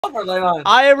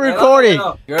I am recording.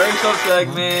 You're in some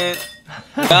segment.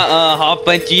 Hop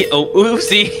punchy. Oh,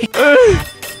 oopsie.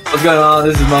 What's going on?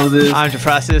 This is Moses. I'm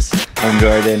Francis. I'm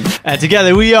Jordan. And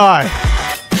together we are.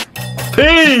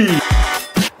 P.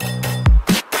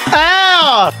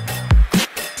 L.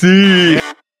 C.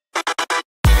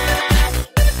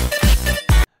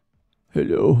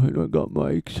 Hello, I got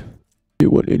mics.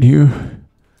 Anyone in here?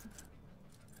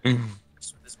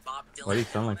 Why do you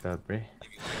sound like that, Bray?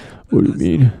 What do you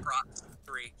mean?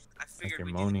 Like you're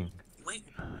moaning.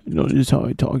 No, this is how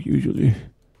I talk usually.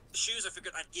 Shoes, I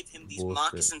figured I'd give him these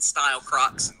moccasin style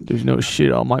Crocs. There's no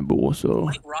shit on my bull, so.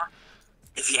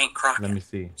 If he ain't Croc. Let me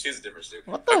see. Choose a different suit.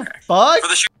 What the fuck? For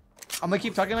the I'm gonna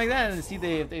keep talking like that and see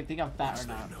if they think I'm fat or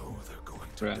not.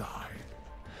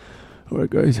 Alright,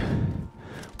 guys.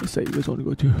 What site you guys want to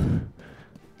go to?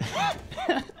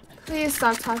 Please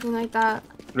stop talking like that.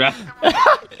 Yeah,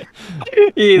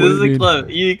 this is a clip.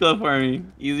 Easy clip for me.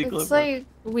 Easy clip. It's like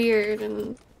weird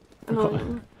and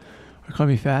annoying. Or call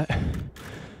me fat.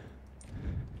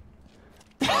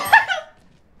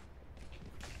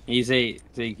 You say,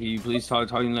 can you please stop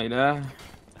talking like that?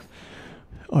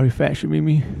 Are you fat,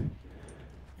 Shamimi?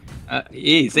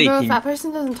 Yeah, say, No, a fat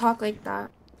person doesn't talk like that.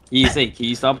 You say, can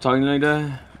you stop talking like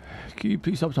that? Can you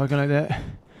please stop talking like that?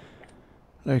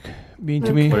 Like, mean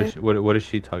to me? What is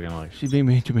she talking like? She's being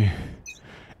mean to me.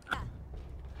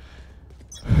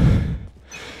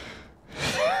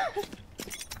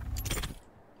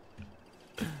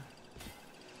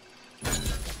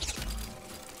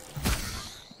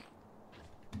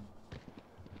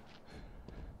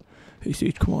 Hey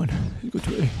Sage, come on. Let's go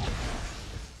to A.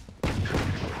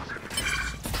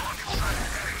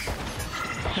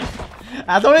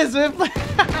 That's what it's with.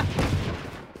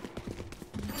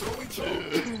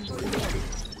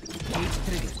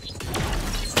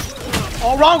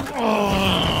 Oh, wrong!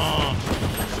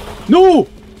 Oh. No!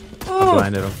 Oh.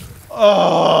 Blinded him.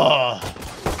 Oh.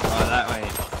 That way.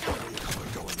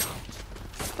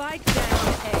 Spike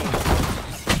down A.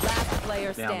 Last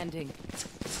player standing.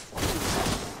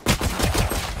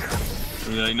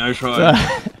 You're like, no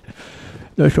try.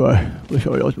 No try. We're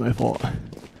sorry, that was my fault.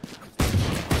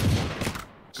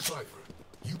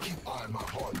 You keep eyeing my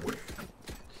hardware.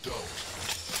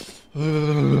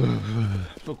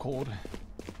 So cold.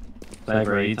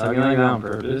 Cypher, are you talking like that on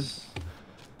purpose?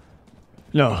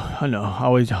 No, I know. I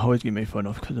always get made fun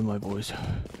of because of my voice.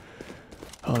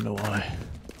 I don't know why.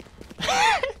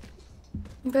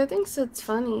 But I think it's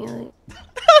funny. Like.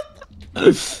 No,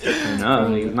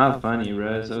 it's not funny,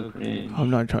 bro. It's so cringe. I'm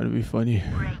not trying to be funny.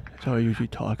 That's how I usually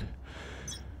talk.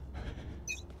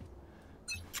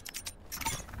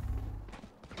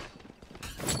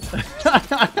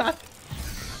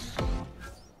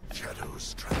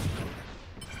 Shadows traveling.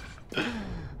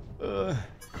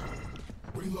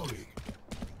 Reloading.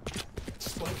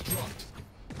 Spike dropped.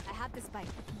 I have the spike.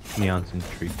 Neon's in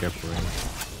tree, careful right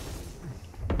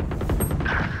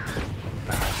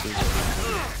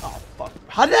Oh fuck!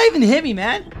 How did that even hit me,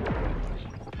 man?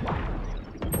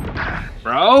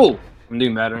 Bro, I'm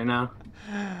doing bad right now.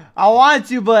 I wanted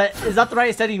to, but it's not the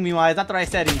right setting. Meanwhile, it's not the right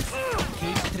setting.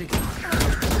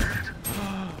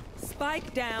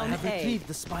 Spike down A.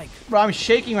 The spike. Bro, I'm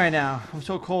shaking right now. I'm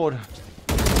so cold.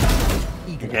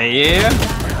 Okay, yeah.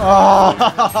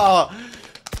 Oh.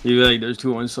 You be like, there's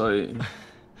two on site.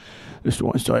 There's the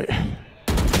one site.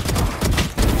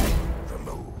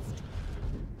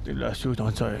 The last two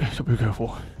on site, so be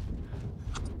careful.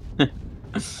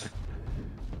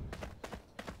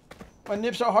 My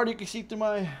nips are hard, you can see through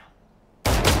my...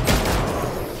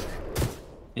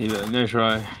 You be like, no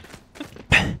try.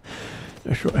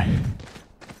 That's right.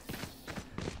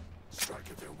 Strike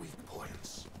at their weak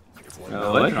points.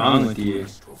 Oh, what's wrong with you?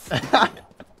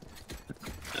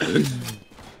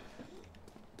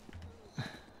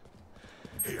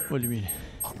 Here, What do you mean?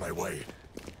 on my way.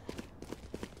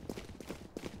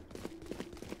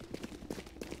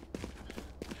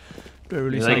 Do I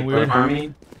really You sound like weird?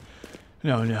 harmony?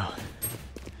 No, no.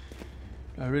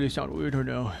 I really sound weird or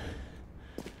no?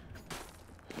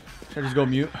 Should I just go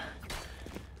mute?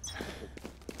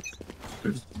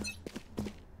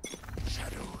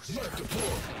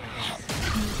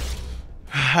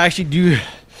 I actually do.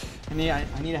 I need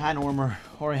a hand warmer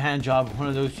or a hand job. One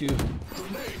of those two.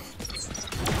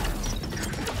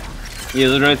 Yeah,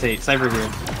 let's rotate. Cypher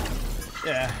here.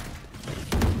 Yeah.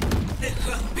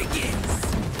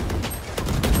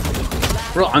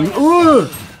 Bro, I'm.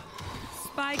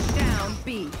 Spike down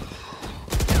B.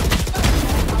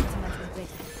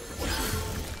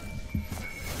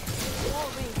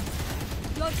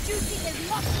 Your duty is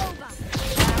not over.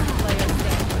 Last player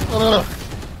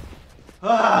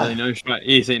standing. No try.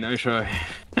 You say no try.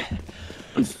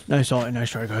 Nice ult, nice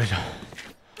try, guys.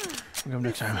 We'll go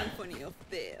next time. Symphony of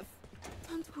Death.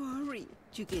 Don't worry,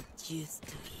 you get used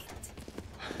to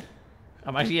it.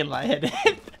 I'm actually getting lightheaded.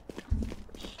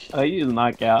 Oh, you just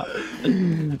knock out.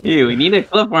 Hey, we need a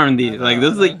clip farm these. Like,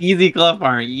 this is an easy clip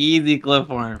farm. Easy clip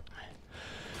farm.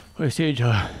 Wait, Sage,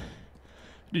 did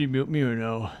you mute me or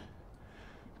no?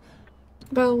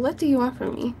 Bro, what do you want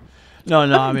from me? No,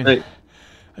 I mean, Like,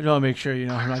 I just want to make sure, you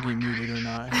know, I'm not getting muted or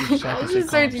not. So I I can was say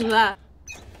just heard you comms. laugh.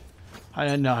 I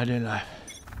didn't laugh.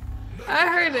 I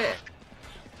heard it.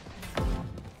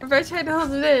 If I tried to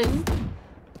hold it in.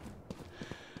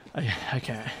 I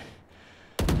can't.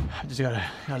 I just gotta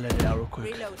let it out real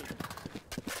quick. Reloading.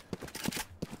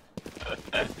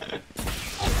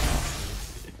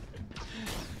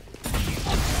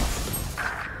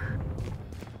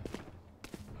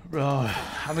 Bro,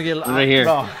 I'm gonna get Right here.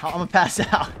 Bro, I'm gonna pass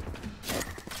out.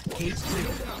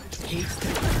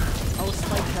 I'll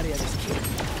spike carrier this kid.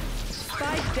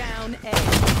 Spike down A.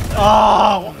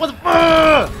 Oh, what the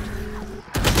fuck?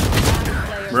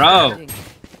 Bro.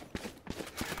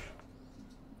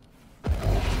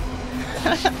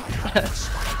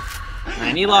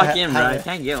 I need lock in, bro. I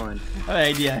can't get one.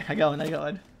 Alright, yeah, I got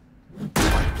one.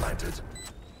 Spike planted.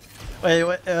 Wait,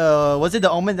 was it the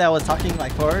Omen that was talking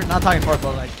like for? Not talking for,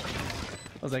 but like,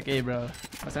 I was like, hey, bro,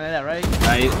 something like that, right?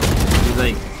 Right? He's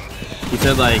like, he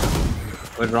said like,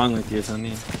 what's wrong with you or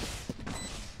something?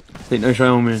 Say, no try,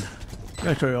 Omen.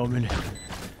 Nice try, Omen.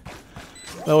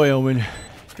 By the way, Omen,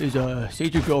 is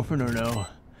Sage your girlfriend or no?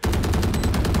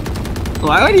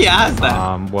 Why would he ask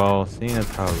that? Well, seeing as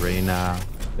how Reina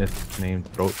is named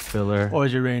Throat Filler. Or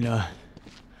is it Reina?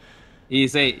 You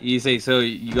say, so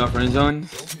you got friend zone?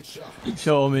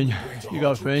 So, Omen, you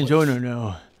got friend zone or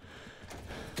no?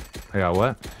 I got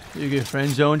what? You get friend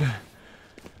zoned?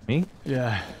 Me?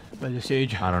 Yeah, by the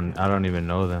Sage. I don't even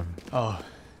know them. Oh.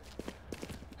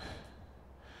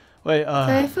 Wait,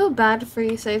 I feel bad for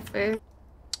you, Cypher.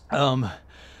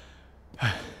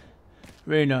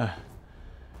 Reina,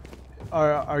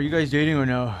 are you guys dating or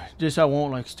no? Just I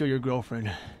won't like steal your girlfriend.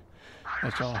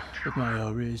 That's all. With my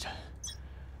Riz.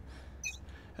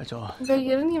 That's all. But you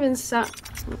didn't even sound.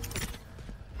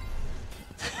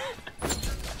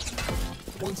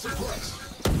 One suppressed.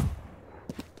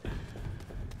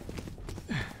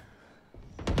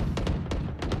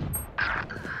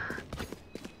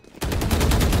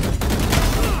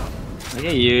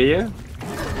 Okay, yeah.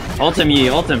 Ult him.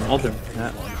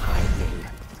 Yeah.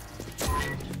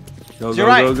 Go, You're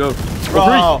right. go.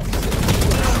 Bro,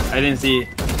 I didn't see.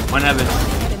 One heaven.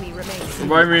 Enemy remains.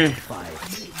 Revive me.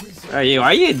 Hey, why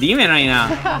are you a demon right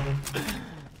now?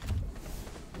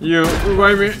 You,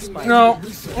 revive me. No,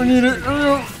 I need it.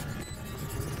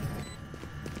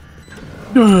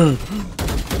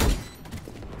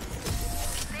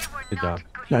 Good job.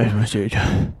 Nice message.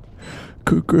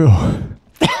 Good girl.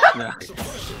 Yeah.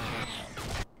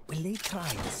 Will they try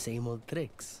the same old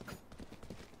tricks?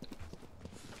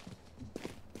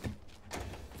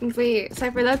 Wait,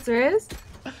 Cypher, that's Riz?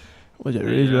 Was it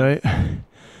Riz, right?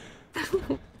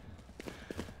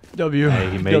 W. Hey,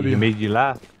 he made you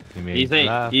laugh. He made you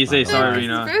laugh. He say sorry,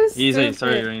 Yeah, Reina. it's He say stupid.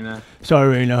 sorry, Reina. Sorry,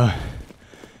 Reina.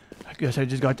 I guess I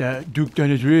just got that Duke done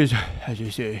his Riz, as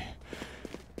you say.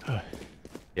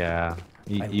 Yeah,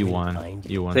 you won.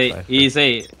 You won. Say,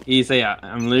 Cypher. he say,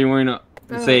 I'm literally wearing a.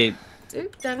 Say,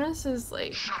 Dude, Dennis is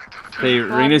like. say,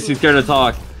 Reina's too scared to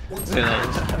talk. Say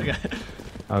like,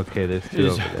 Okay, there's two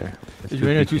Is- over there. There's Is two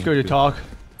Reina too teaching scared to two. talk?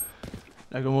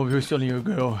 Like I'm over here stealing your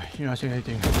girl. You're not saying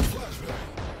anything.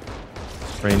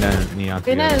 Reina and Neon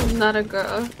Rina together. is not a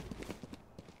girl.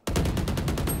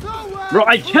 bro,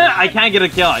 I can't get a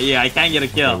kill. Yeah, I can't get a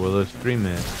Okay, kill. well, let's stream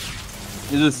it.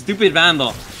 This is a stupid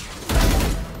vandal.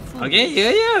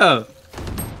 Okay, yeah.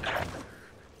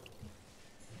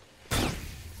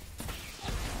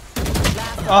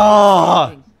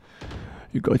 oh,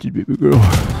 You got this, baby girl.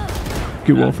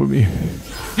 Get one for me.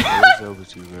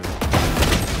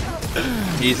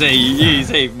 He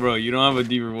say, bro, you don't have a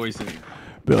deeper voice than me.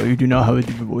 Bro, you do not have a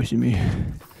deeper voice than me.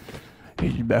 You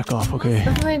just back off, okay?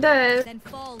 Definitely does. Then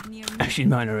fall near me. She's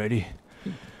mine already.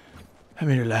 I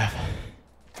made her laugh.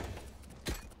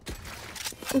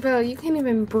 Bro, you can't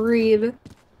even breathe.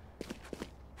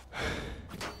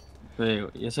 Say,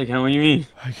 yes, I can. What do you mean?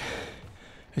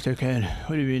 Yes, I can.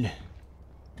 What do you mean?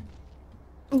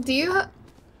 Do you ha-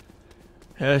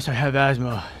 Yes, I have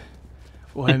asthma.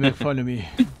 Why make fun of me?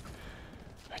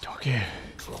 I don't care.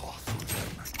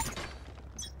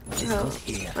 Bro,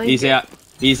 like,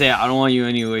 He say, I don't want you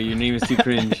anyway. Your name is too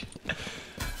cringe.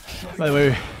 By the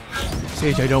way,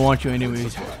 Sage, I don't want you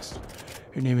anyways.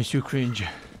 Your name is too cringe.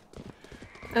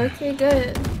 okay,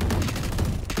 good.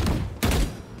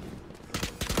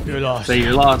 You're lost. Say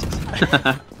you're lost.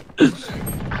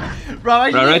 Bro,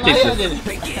 I Bro, should right like there.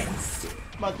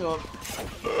 About to.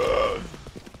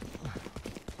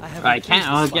 I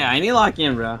can't. Okay, I need to lock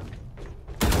in, bro.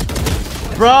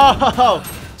 Bro!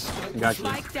 Got you.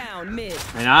 Spike down mid.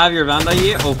 And I have your Vanda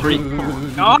here. Oh, free.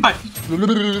 God. Last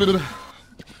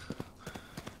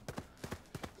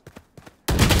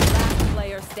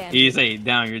player standing. You say,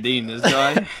 down, you're dating this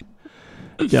guy.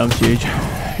 Damn, Siege.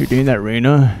 You're dating that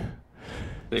Reyna?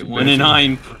 Say 1 in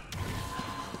 9.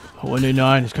 1 in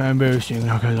 9 is kind of embarrassing,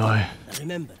 not gonna lie. Now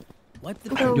remember, wipe the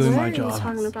Bro, doing what my are you job.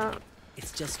 talking about?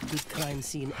 It's just good crime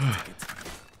scene etiquette.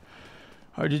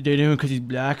 I just dated him because he's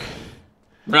black.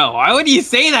 Bro, why would you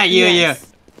say that, you?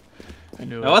 Yes. I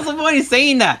knew What's the point of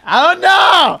saying that? I don't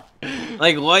know!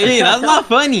 Like, what? That's not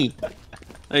funny.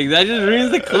 Like, that just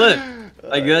ruins the clip.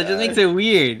 Like, that just makes it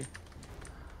weird.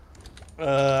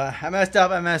 I messed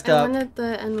up, I messed I up. wanted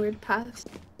the N-word pass.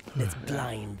 Let's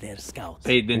blind their scouts.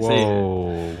 Say it, didn't say it.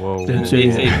 Whoa, whoa, Didn't whoa. say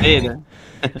it. Say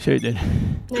it. Say it then.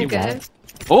 Okay.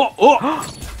 Oh, oh!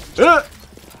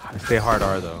 Stay hard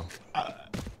R though.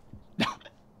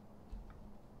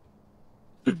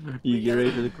 You get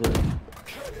ready for the clip.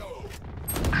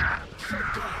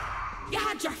 You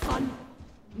had your fun.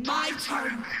 My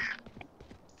turn.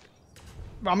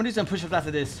 Bro, I'm gonna do some push-ups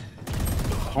after this.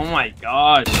 Oh my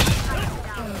gosh.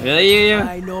 Really, you?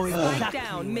 I know it. Spike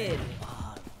down mid.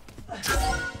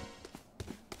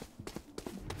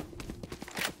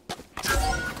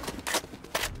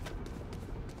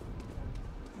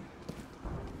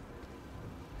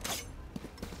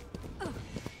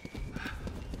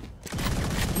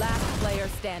 Last player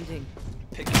standing.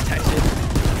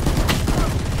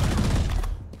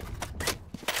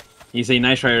 You say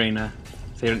nice try, Reina.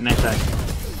 Say nice try.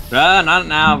 Bruh, not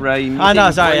now, bro. You need I know,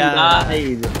 to sorry, before yeah.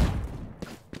 you die.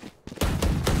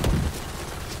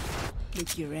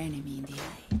 Look your enemy in the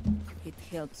eye. It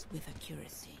helps with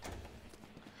accuracy.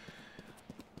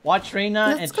 Watch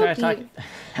Reyna Let's and try to go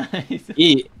talk.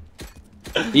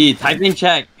 E, type in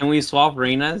chat. Can we swap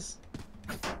Reinas?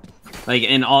 Like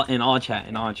in all chat,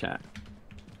 in all chat.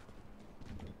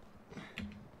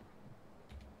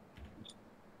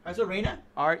 Alright, so Reyna?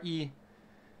 R-E.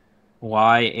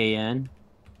 YAN.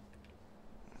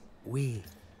 We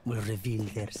will reveal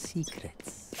their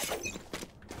secrets.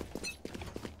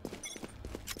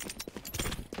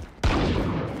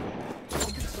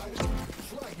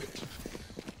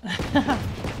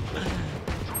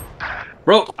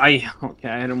 Bro, I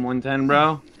hit him 110,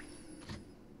 bro.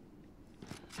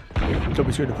 Don't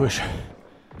be scared to push.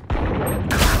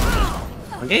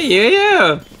 Okay,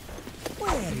 yeah.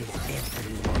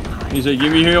 He said,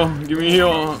 give me heal, give me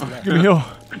heal. Give me heal.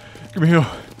 Give me heal.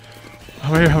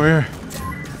 I'm here, I'm here.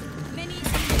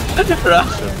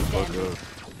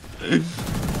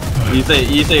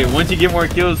 You say, once you get more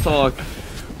kills, talk.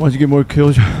 Once you get more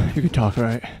kills, you can talk,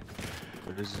 right?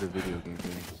 But this is a video game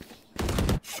thing.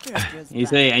 You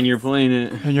say, and you're playing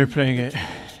it. And you're playing it.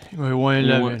 You're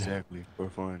 1-11. Exactly, for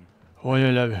fun.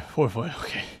 1-11. For fun,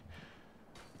 okay.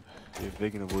 You're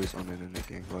making a voice on it and they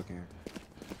can fucking.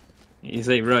 You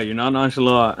say, bro, you're not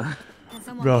nonchalant.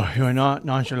 Bro, you are not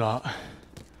nonchalant.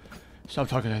 Stop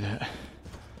talking like that.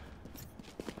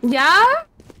 Yeah?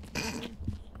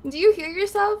 Do you hear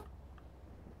yourself?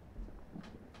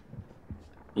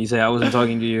 You say, I wasn't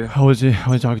talking to you. I was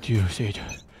talking to you, Sage.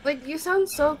 Like, you sound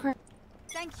so cringe.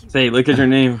 Thank you. Say, look at your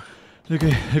name. Look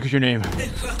at your name.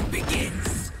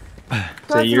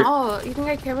 That's you're- all. You think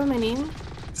I care about my name?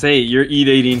 Say, you're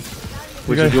E-dating.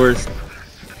 Which is worse?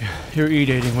 You're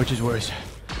E-dating, which is worse?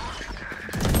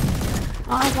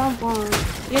 Oh, blah, blah.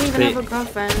 You don't even Say- have a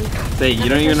girlfriend. Say, you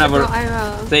don't even have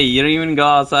a... Say, you don't even go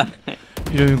outside.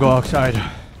 You don't even go outside.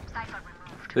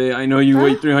 Say, I know you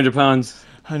weigh 300 pounds.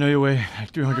 I know you weigh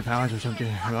like 300 pounds or something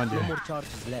around No there. more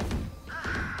charges left.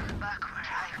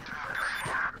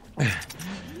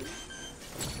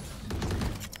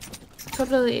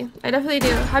 Totally. I definitely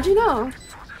do. How'd you know?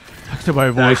 I can tell by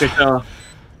your I voice. could tell.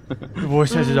 Your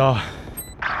voice says it all.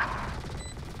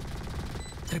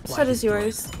 So does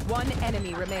yours. One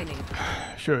enemy remaining.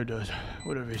 Sure it does.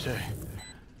 Whatever you say.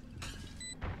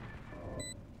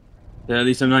 Yeah, at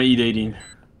least I'm not E-dating.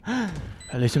 At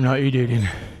least I'm not E-dating.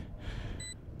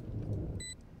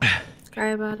 Cry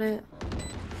about it.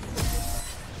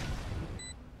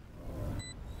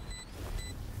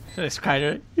 It's kind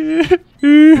of.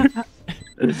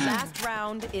 Last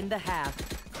round in the half.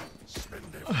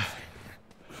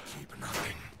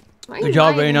 Why are you Good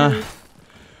job, lying, Reyna. man?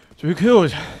 3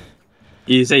 kills.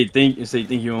 You say thank you,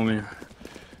 homie.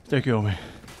 Thank you, homie.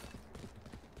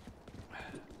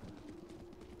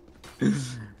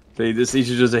 Say this is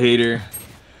just a hater.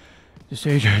 The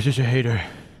Sage is just a hater.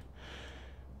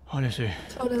 Honestly.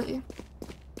 Totally.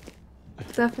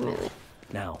 Definitely.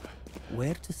 Now,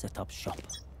 where to set up shop?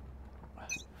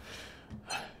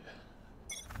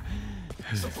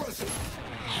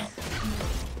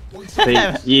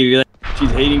 Hey, you like,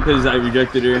 she's hating because I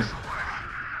rejected her.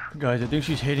 Guys, I think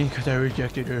she's hating because I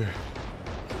rejected her.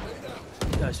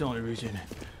 That's the only reason.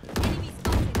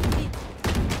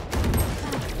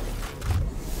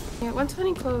 Yeah,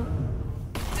 120 close.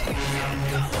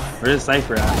 Where's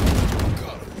Cypher at?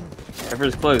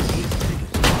 Cypher's close.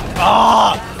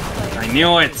 Ah! I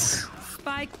knew it.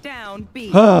 Spike down,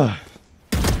 B. Everyone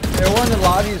in the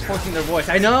lobby is forcing their voice.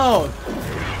 I know.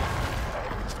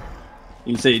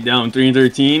 You say down 3 and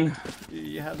 13.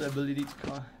 You have the ability to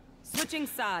call. Switching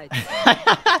sides.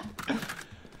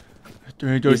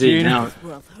 3 and You say 13. down. This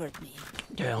world hurt me.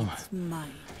 Damn. It's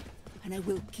mine, and I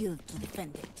will kill to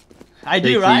defend it. I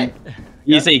do, right?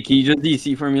 You say, can you just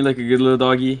DC for me like a good little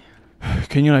doggy?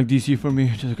 Can you like DC for me?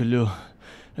 Just like a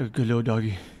good little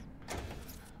doggy.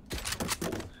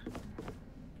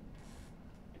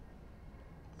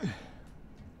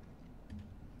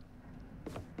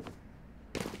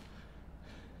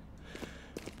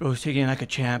 Bro's taking it like a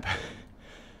champ.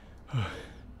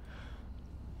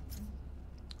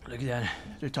 Look at that.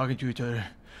 They're talking to each other.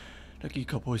 Lucky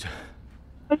couples.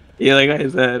 Yeah, like I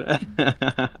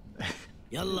said.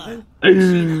 Yalla.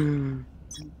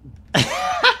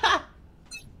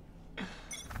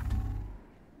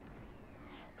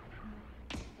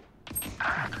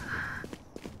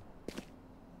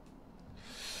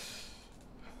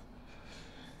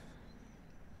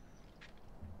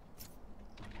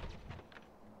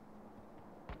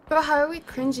 Bro, how are we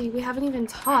cringy? We haven't even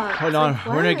talked. Hold on. Like,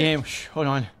 We're in a what? game. Shh, hold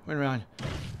on. We're around.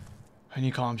 I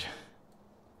need comms.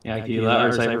 Yeah, can you let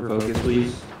our Cypher focus,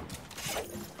 please?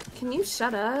 Can you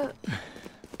shut up?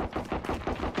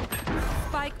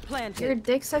 Spike planted. You're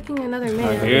dick sucking another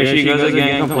man. Here she goes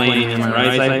again complaining. Am I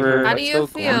right, Cypher? How do you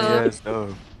feel?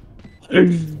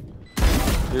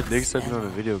 You're dick sucking on a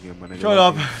video game, my nigga. Shut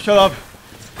up. Shut up.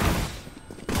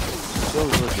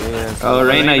 Oh,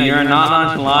 Reina, you're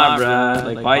not nonchalant, bruh.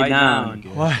 Like, bite down.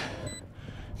 What?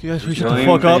 You guys, we shut Showing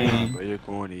the fuck up. pain. Bro, you're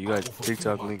corny. You got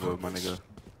TikTok lingo, my nigga.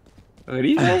 What do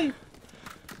you say?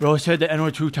 Bro said the N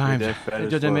word 2 times. that fat It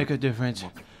as doesn't fuck. make a difference.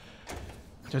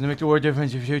 Doesn't make the word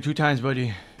difference if you say it 2 times,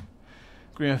 buddy.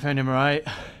 Green offend him, right?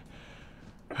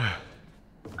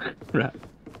 Right.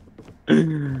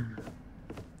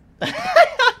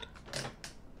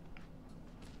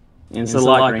 It's a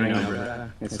lot right now, bro.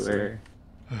 I swear.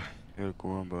 You're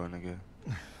corn, bro, nigga.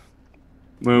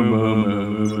 Boom, boom,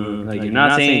 boom, boom. Like, you're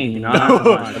not saying, you're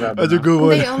not. That's a good one.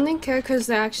 They only care because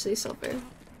they're actually silver.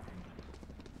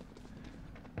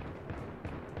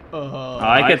 Oh,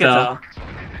 I could tell.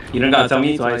 You don't gotta tell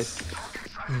me twice.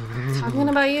 Talking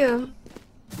about you.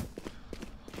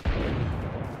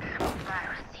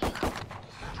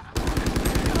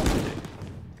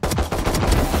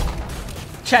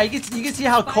 Chat, you can see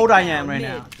how cold I am right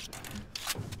now.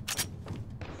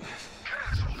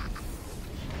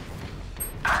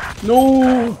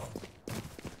 No!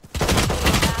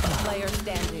 Last player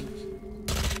standing.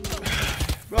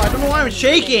 Bro, I don't know why I'm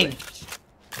shaking.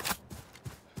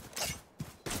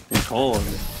 It's cold.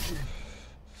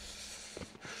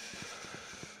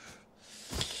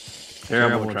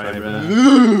 Terrible try, bro.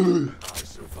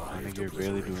 I think you're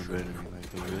barely doing better than me.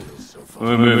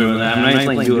 Like, I'm not even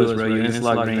playing duos, bro. You're in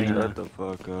slug right now. shut the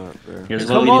fuck up, bro. You're Come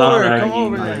slowly over, top come ranking,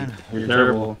 over like, then. you're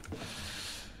terrible.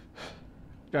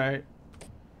 Alright.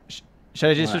 Should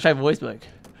I just switch my voice back?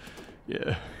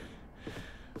 Yeah.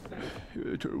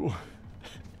 You're terrible.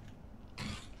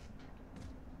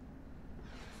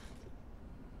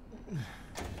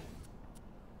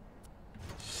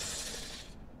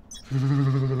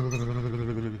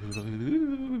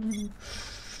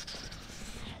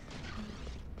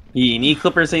 You need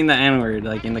Clipper saying the N-word,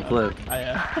 like in the clip.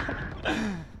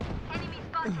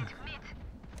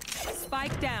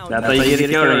 Spike down. That's how you get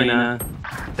a kill right now.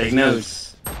 Take notes.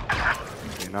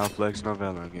 You're not flexing on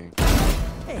Valorant game.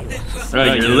 Bro,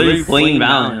 you're literally playing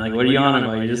Valorant. Like, what are you on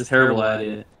about? You're just terrible at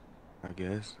it. I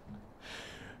guess.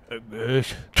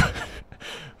 Bitch.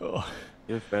 Oh,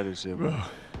 You're fat as shit, bro. bro.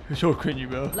 You're so cringy,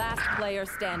 bro. Last player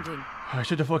standing. Alright,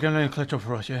 shut the fuck up and clutch up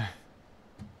for us, yeah?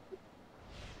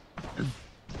 Is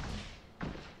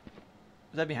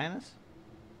that behind us?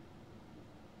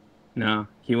 No,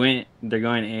 he went. They're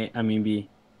going A. I mean B.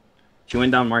 She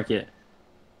went down market.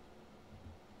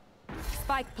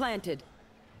 Spike planted.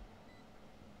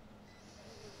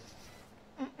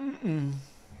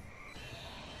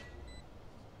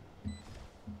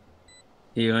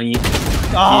 You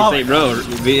say, bro,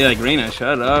 be like Reina,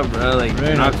 shut up, bro. Like,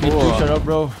 you're not you cool. shut up,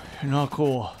 bro. You're not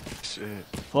cool. shit.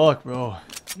 Fuck, bro.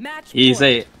 He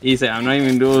say, I'm not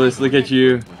even doing this. Look at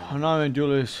you. I'm not even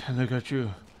doing this, and look at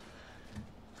you.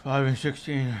 5 and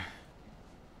 16.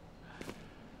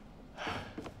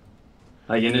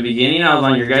 Like in the beginning, I was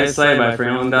on your guys' side, but I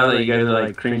found out that you guys are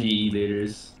like cringy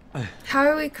eaters. How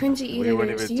are we cringy We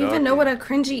weren't eaters? Do even you even know talking. what a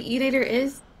cringy eater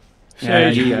is? Yeah,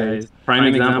 you guys. Prime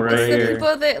example right It's the here.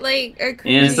 people that like are cringy.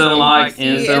 Instant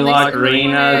lock,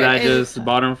 Reina that and- just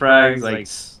bottom frags, like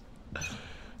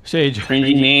Sage.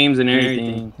 cringy names and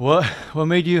everything. What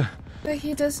made you But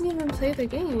he doesn't even play the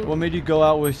game. what made you go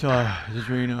out with this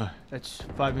Reina? That's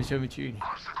 5 and 17.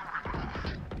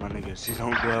 My niggas, she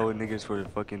don't go out with niggas for the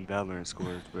fucking Valorant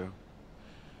scores, bro.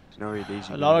 There's no way they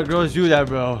should A go lot out of girls with do that,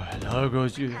 bro. A lot of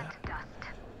girls do that.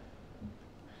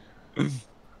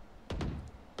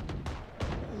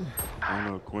 I don't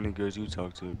know what corny girls you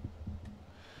talk to.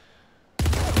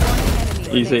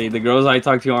 You say the girls I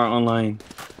talk to aren't online.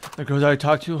 The girls I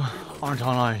talk to aren't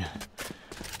online.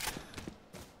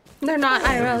 They're not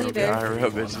IRL The either.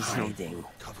 IRL bitches don't. Hiding.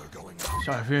 Cover going out.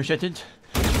 Sorry for your sentence.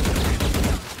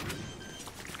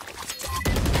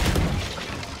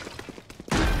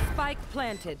 Spike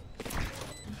planted.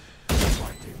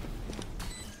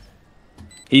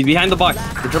 He's behind the box,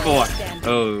 the triple box.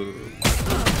 Oh,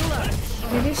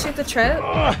 Did he shoot the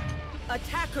trap?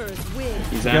 Attackers win.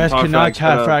 he's You guys top cannot frag,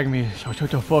 tap frag me, so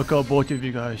shut the fuck up, both of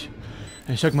you guys.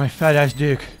 And suck my fat ass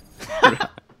dick.